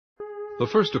The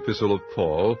first epistle of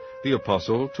Paul, the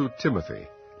apostle, to Timothy,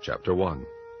 chapter 1.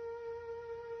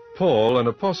 Paul, an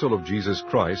apostle of Jesus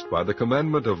Christ, by the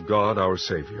commandment of God our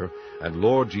Savior, and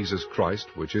Lord Jesus Christ,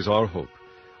 which is our hope,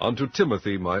 unto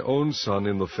Timothy, my own son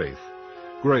in the faith,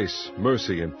 grace,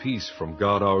 mercy, and peace from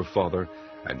God our Father,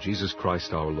 and Jesus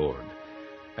Christ our Lord.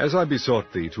 As I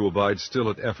besought thee to abide still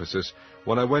at Ephesus,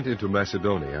 when I went into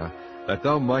Macedonia, that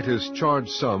thou mightest charge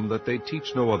some that they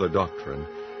teach no other doctrine,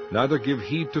 neither give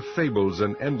heed to fables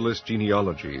and endless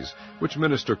genealogies, which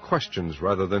minister questions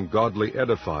rather than godly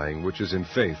edifying, which is in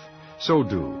faith, so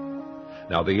do.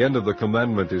 Now the end of the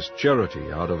commandment is charity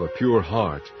out of a pure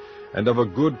heart, and of a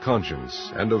good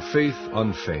conscience, and of faith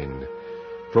unfeigned,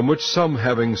 from which some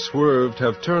having swerved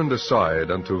have turned aside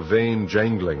unto vain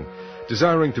jangling,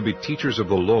 desiring to be teachers of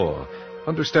the law,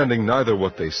 understanding neither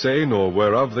what they say nor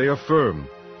whereof they affirm.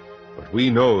 But we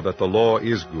know that the law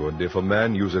is good, if a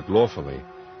man use it lawfully,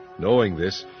 knowing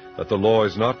this, that the law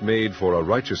is not made for a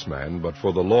righteous man, but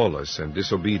for the lawless and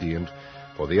disobedient,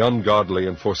 for the ungodly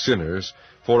and for sinners,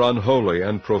 for unholy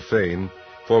and profane,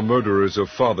 for murderers of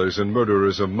fathers and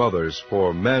murderers of mothers,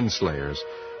 for manslayers,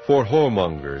 for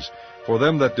whoremongers, for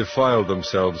them that defile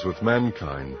themselves with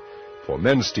mankind, for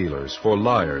men-stealers, for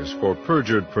liars, for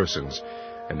perjured persons,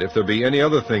 and if there be any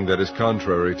other thing that is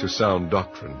contrary to sound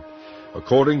doctrine,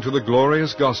 according to the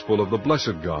glorious gospel of the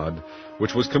blessed God,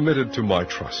 which was committed to my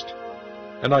trust.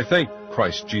 And I thank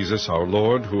Christ Jesus our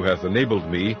Lord, who hath enabled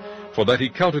me, for that he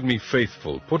counted me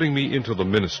faithful, putting me into the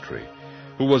ministry,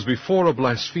 who was before a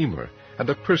blasphemer, and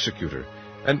a persecutor,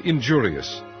 and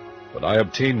injurious. But I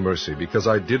obtained mercy, because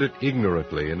I did it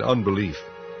ignorantly in unbelief.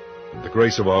 And the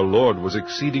grace of our Lord was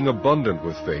exceeding abundant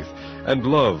with faith, and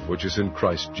love which is in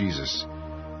Christ Jesus.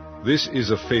 This is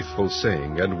a faithful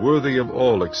saying, and worthy of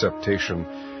all acceptation,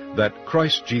 that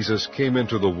Christ Jesus came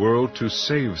into the world to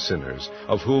save sinners,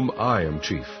 of whom I am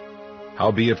chief.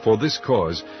 Howbeit for this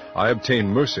cause I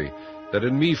obtained mercy, that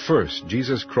in me first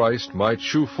Jesus Christ might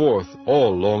shew forth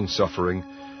all long-suffering,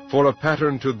 for a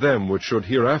pattern to them which should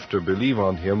hereafter believe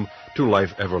on him to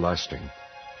life everlasting.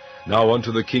 Now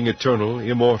unto the King eternal,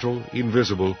 immortal,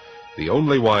 invisible, the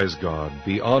only wise God,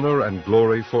 be honor and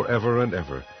glory forever and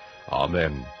ever.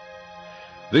 Amen.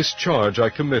 This charge I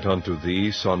commit unto thee,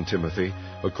 son Timothy,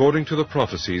 according to the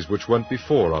prophecies which went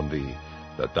before on thee,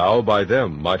 that thou by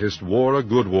them mightest war a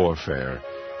good warfare,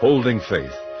 holding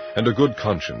faith, and a good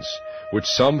conscience, which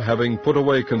some having put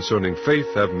away concerning faith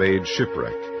have made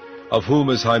shipwreck, of whom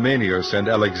is Hymenaeus and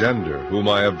Alexander, whom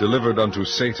I have delivered unto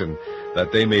Satan,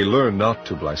 that they may learn not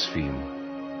to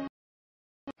blaspheme.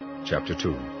 Chapter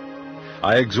 2.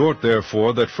 I exhort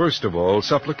therefore that first of all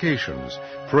supplications,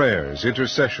 prayers,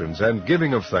 intercessions, and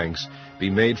giving of thanks be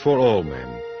made for all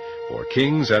men, for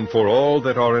kings and for all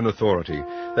that are in authority,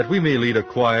 that we may lead a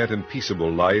quiet and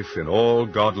peaceable life in all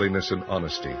godliness and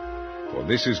honesty. For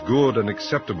this is good and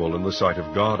acceptable in the sight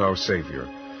of God our Savior,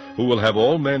 who will have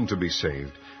all men to be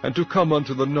saved, and to come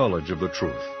unto the knowledge of the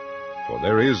truth. For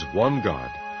there is one God,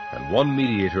 and one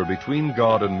mediator between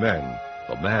God and men,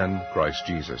 the man Christ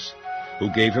Jesus,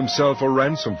 who gave himself a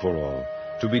ransom for all,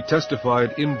 to be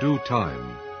testified in due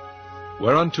time.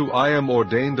 Whereunto I am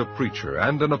ordained a preacher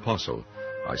and an apostle,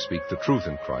 I speak the truth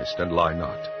in Christ, and lie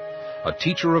not, a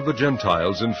teacher of the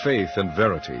Gentiles in faith and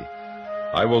verity.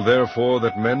 I will therefore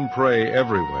that men pray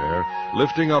everywhere,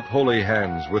 lifting up holy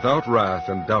hands, without wrath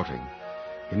and doubting.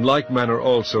 In like manner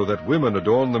also that women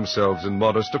adorn themselves in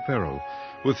modest apparel,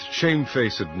 with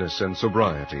shamefacedness and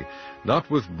sobriety, not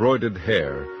with broidered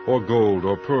hair, or gold,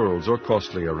 or pearls, or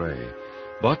costly array,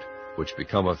 but, which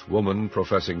becometh woman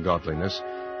professing godliness,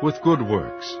 with good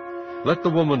works. Let the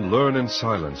woman learn in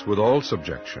silence with all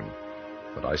subjection.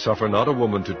 But I suffer not a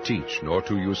woman to teach, nor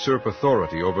to usurp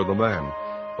authority over the man,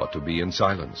 but to be in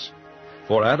silence.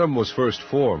 For Adam was first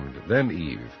formed, then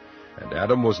Eve. And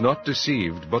Adam was not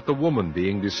deceived, but the woman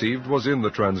being deceived was in the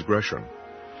transgression.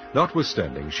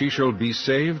 Notwithstanding, she shall be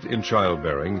saved in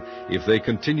childbearing, if they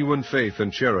continue in faith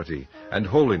and charity, and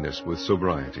holiness with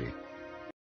sobriety.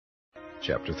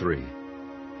 Chapter 3.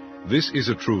 This is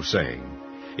a true saying,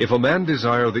 if a man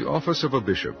desire the office of a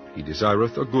bishop, he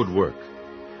desireth a good work.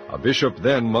 A bishop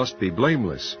then must be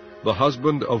blameless, the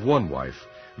husband of one wife,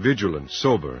 vigilant,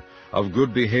 sober, of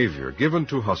good behavior, given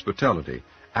to hospitality,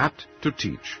 apt to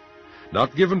teach,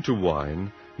 not given to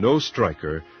wine, no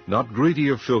striker, not greedy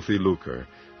of filthy lucre,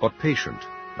 but patient,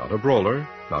 not a brawler,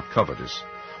 not covetous,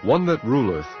 one that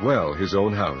ruleth well his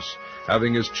own house,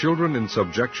 having his children in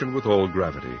subjection with all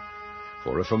gravity.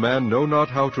 For if a man know not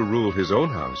how to rule his own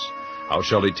house, how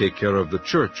shall he take care of the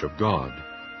church of God?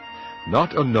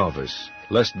 Not a novice,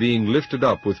 lest being lifted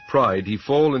up with pride he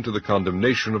fall into the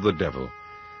condemnation of the devil.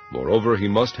 Moreover, he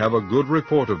must have a good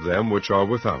report of them which are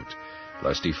without,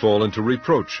 lest he fall into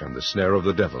reproach and the snare of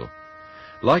the devil.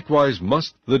 Likewise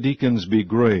must the deacons be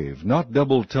grave, not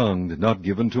double-tongued, not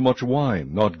given to much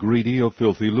wine, not greedy of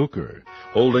filthy lucre,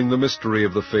 holding the mystery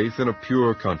of the faith in a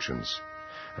pure conscience.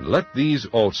 And let these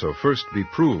also first be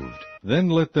proved, then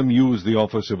let them use the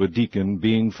office of a deacon,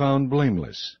 being found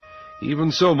blameless.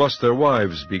 Even so must their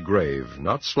wives be grave,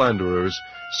 not slanderers,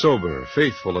 sober,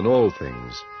 faithful in all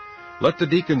things. Let the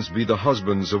deacons be the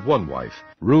husbands of one wife,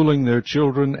 ruling their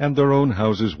children and their own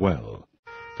houses well.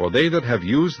 For they that have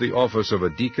used the office of a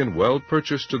deacon well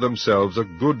purchase to themselves a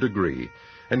good degree,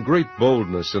 and great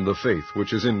boldness in the faith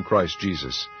which is in Christ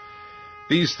Jesus.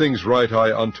 These things write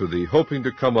I unto thee, hoping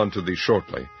to come unto thee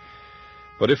shortly.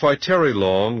 But if I tarry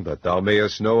long, that thou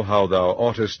mayest know how thou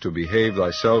oughtest to behave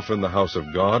thyself in the house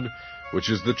of God,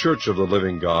 which is the church of the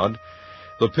living God,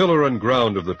 the pillar and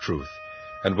ground of the truth,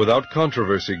 and without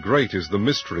controversy great is the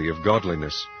mystery of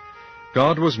godliness.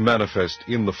 God was manifest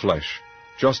in the flesh,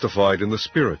 justified in the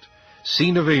Spirit,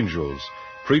 seen of angels,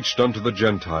 preached unto the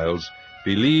Gentiles,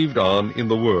 believed on in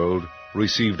the world,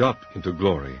 received up into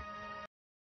glory.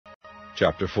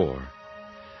 Chapter 4.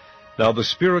 Now the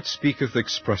Spirit speaketh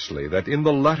expressly, that in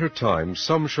the latter time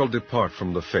some shall depart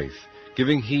from the faith,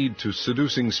 giving heed to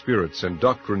seducing spirits and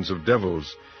doctrines of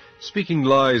devils, speaking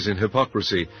lies in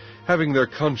hypocrisy, having their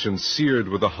conscience seared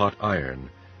with a hot iron,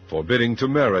 forbidding to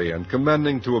marry, and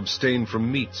commanding to abstain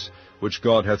from meats, which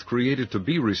God hath created to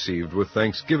be received with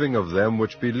thanksgiving of them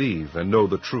which believe and know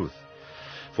the truth.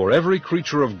 For every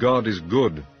creature of God is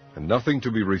good, and nothing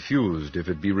to be refused if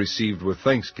it be received with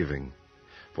thanksgiving.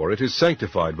 For it is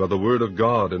sanctified by the word of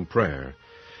God and prayer.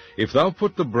 If thou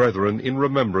put the brethren in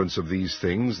remembrance of these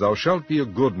things, thou shalt be a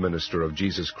good minister of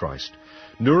Jesus Christ,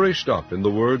 nourished up in the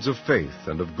words of faith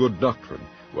and of good doctrine,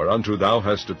 whereunto thou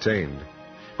hast attained.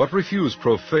 But refuse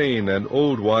profane and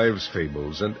old wives'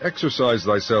 fables, and exercise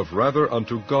thyself rather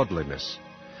unto godliness.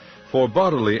 For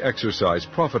bodily exercise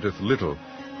profiteth little,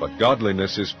 but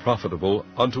godliness is profitable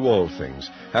unto all things,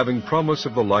 having promise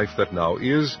of the life that now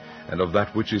is, and of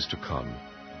that which is to come.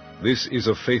 This is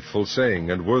a faithful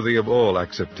saying, and worthy of all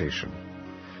acceptation.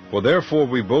 For therefore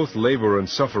we both labor and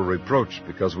suffer reproach,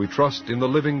 because we trust in the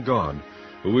living God,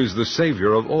 who is the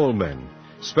Savior of all men,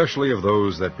 especially of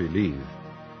those that believe.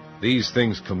 These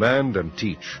things command and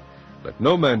teach. Let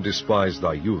no man despise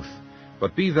thy youth,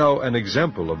 but be thou an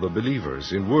example of the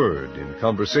believers in word, in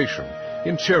conversation,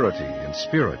 in charity, in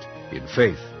spirit, in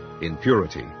faith, in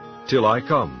purity, till I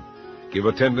come. Give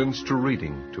attendance to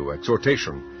reading, to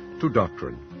exhortation, to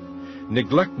doctrine.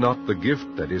 Neglect not the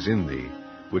gift that is in thee,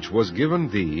 which was given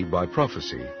thee by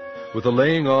prophecy, with the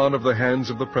laying on of the hands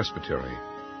of the presbytery.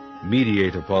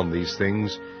 Meditate upon these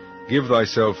things, give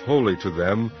thyself wholly to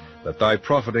them, that thy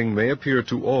profiting may appear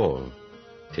to all.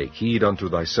 Take heed unto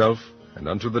thyself, and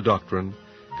unto the doctrine,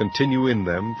 continue in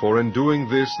them, for in doing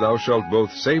this thou shalt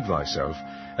both save thyself,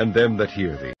 and them that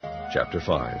hear thee. Chapter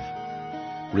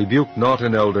 5. Rebuke not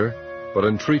an elder, but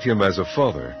entreat him as a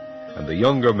father, and the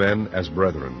younger men as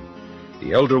brethren,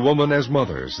 the elder woman as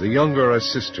mothers, the younger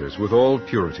as sisters, with all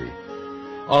purity.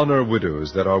 Honor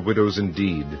widows that are widows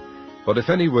indeed. But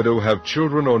if any widow have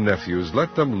children or nephews,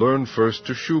 let them learn first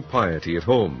to shew piety at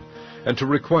home, and to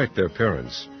requite their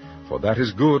parents, for that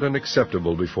is good and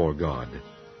acceptable before God.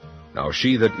 Now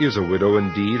she that is a widow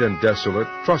indeed and desolate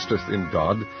trusteth in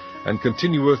God, and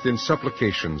continueth in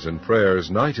supplications and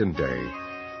prayers night and day.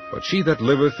 But she that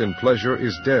liveth in pleasure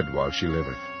is dead while she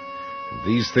liveth. And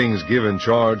these things give in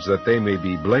charge, that they may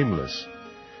be blameless.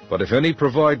 But if any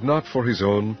provide not for his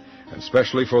own, and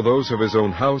specially for those of his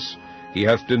own house, he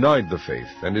hath denied the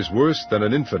faith, and is worse than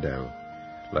an infidel.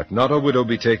 Let not a widow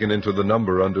be taken into the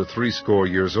number under 80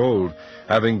 years old,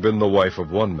 having been the wife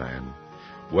of one man,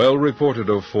 well reported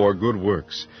of for good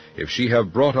works, if she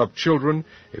have brought up children,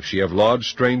 if she have lodged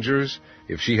strangers,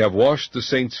 if she have washed the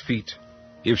saints' feet,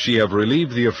 if she have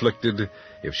relieved the afflicted,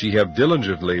 if she have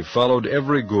diligently followed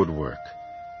every good work.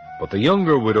 But the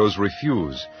younger widows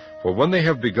refuse, for when they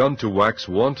have begun to wax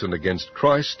wanton against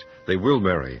Christ, they will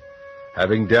marry,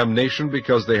 having damnation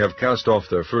because they have cast off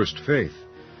their first faith.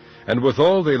 And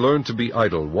withal they learn to be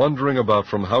idle, wandering about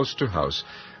from house to house,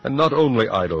 and not only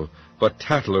idle, but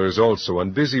tattlers also,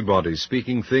 and busybodies,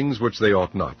 speaking things which they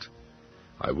ought not.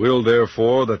 I will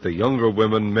therefore that the younger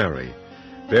women marry,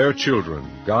 bear children,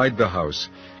 guide the house,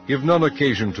 give none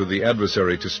occasion to the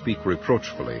adversary to speak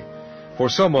reproachfully, for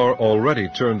some are already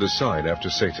turned aside after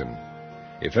Satan.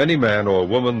 If any man or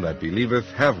woman that believeth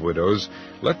have widows,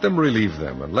 let them relieve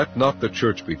them, and let not the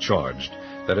church be charged,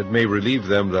 that it may relieve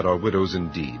them that are widows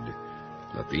indeed.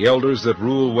 Let the elders that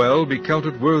rule well be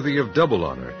counted worthy of double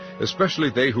honor, especially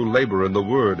they who labor in the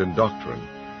word and doctrine.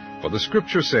 For the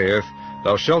Scripture saith,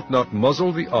 Thou shalt not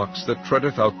muzzle the ox that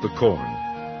treadeth out the corn,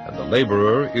 and the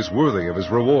laborer is worthy of his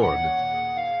reward.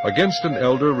 Against an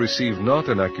elder receive not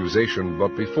an accusation,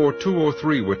 but before 2 or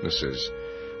 3 witnesses.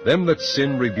 Them that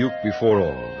sin rebuke before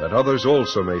all, that others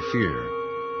also may fear.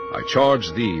 I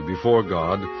charge thee before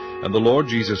God, and the Lord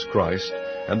Jesus Christ,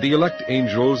 and the elect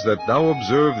angels, that thou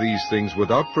observe these things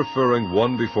without preferring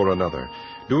one before another,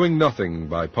 doing nothing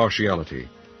by partiality.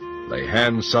 Lay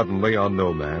hands suddenly on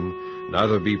no man,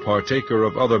 neither be partaker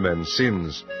of other men's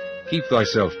sins. Keep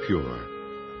thyself pure.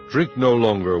 Drink no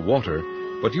longer water,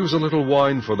 but use a little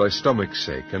wine for thy stomach's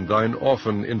sake, and thine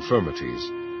often infirmities.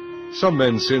 Some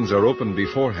men's sins are opened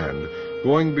beforehand,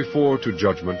 going before to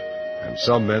judgment, and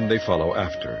some men they follow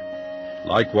after.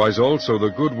 Likewise also the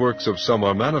good works of some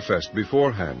are manifest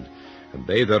beforehand, and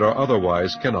they that are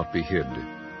otherwise cannot be hid.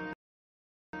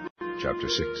 Chapter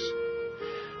 6.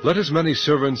 Let as many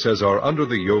servants as are under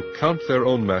the yoke count their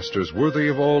own masters worthy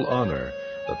of all honor,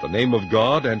 that the name of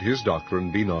God and his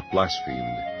doctrine be not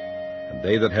blasphemed. And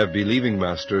they that have believing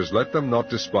masters, let them not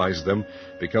despise them,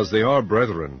 because they are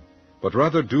brethren, but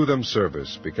rather do them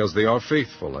service, because they are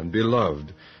faithful and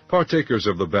beloved, partakers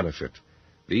of the benefit.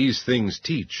 These things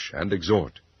teach and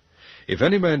exhort. If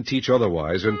any man teach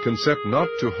otherwise, and consent not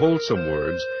to wholesome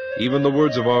words, even the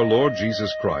words of our Lord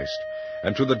Jesus Christ,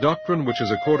 and to the doctrine which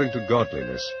is according to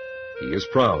godliness, he is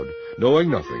proud, knowing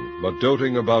nothing, but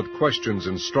doting about questions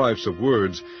and strifes of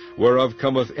words, whereof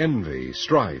cometh envy,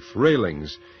 strife,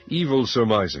 railings, evil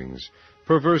surmisings,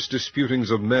 perverse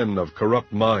disputings of men of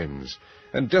corrupt minds,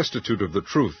 and destitute of the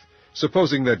truth,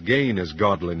 supposing that gain is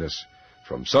godliness.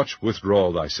 From such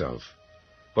withdraw thyself.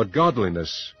 But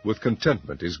godliness with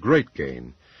contentment is great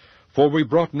gain. For we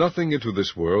brought nothing into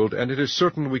this world, and it is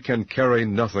certain we can carry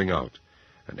nothing out.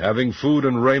 And having food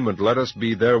and raiment, let us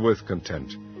be therewith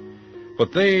content.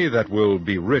 But they that will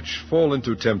be rich fall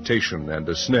into temptation and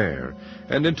a snare,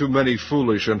 and into many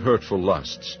foolish and hurtful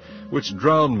lusts, which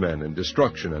drown men in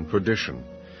destruction and perdition.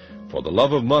 For the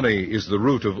love of money is the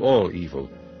root of all evil,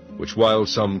 which while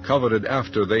some coveted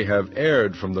after, they have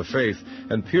erred from the faith,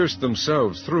 and pierced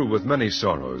themselves through with many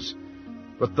sorrows.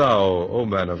 But thou, O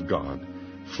man of God,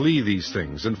 flee these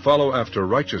things, and follow after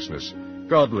righteousness,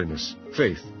 godliness,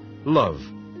 faith, love,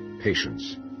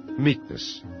 patience,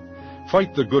 meekness.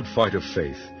 Fight the good fight of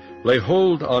faith. Lay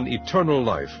hold on eternal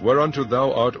life, whereunto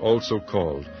thou art also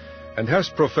called, and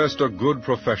hast professed a good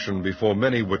profession before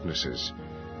many witnesses.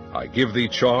 I give thee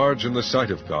charge in the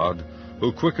sight of God,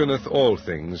 who quickeneth all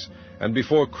things, and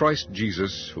before Christ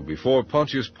Jesus, who before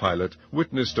Pontius Pilate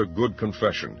witnessed a good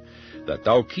confession, that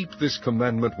thou keep this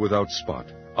commandment without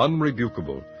spot,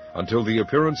 unrebukable, until the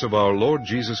appearance of our Lord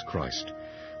Jesus Christ,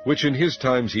 which in his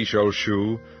times he shall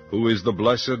shew, who is the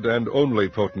blessed and only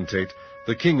potentate,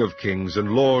 the King of kings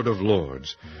and Lord of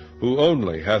lords, who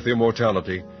only hath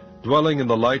immortality, dwelling in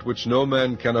the light which no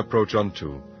man can approach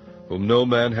unto, whom no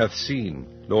man hath seen,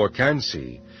 nor can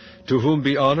see, to whom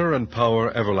be honor and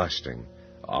power everlasting.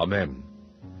 Amen.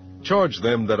 Charge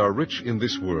them that are rich in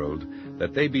this world,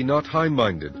 that they be not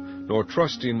high-minded, nor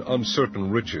trust in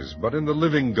uncertain riches, but in the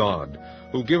living God,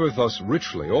 who giveth us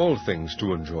richly all things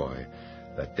to enjoy,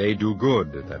 that they do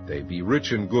good, that they be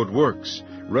rich in good works,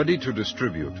 ready to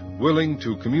distribute, willing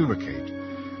to communicate,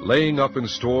 laying up in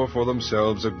store for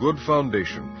themselves a good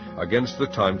foundation against the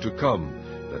time to come,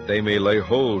 that they may lay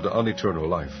hold on eternal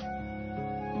life.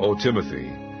 O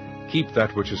Timothy, keep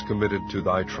that which is committed to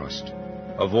thy trust,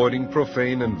 avoiding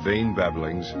profane and vain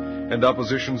babblings, and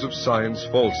oppositions of science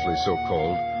falsely so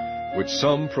called, which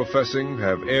some professing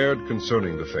have erred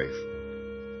concerning the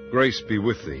faith. Grace be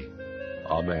with thee.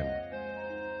 Amen.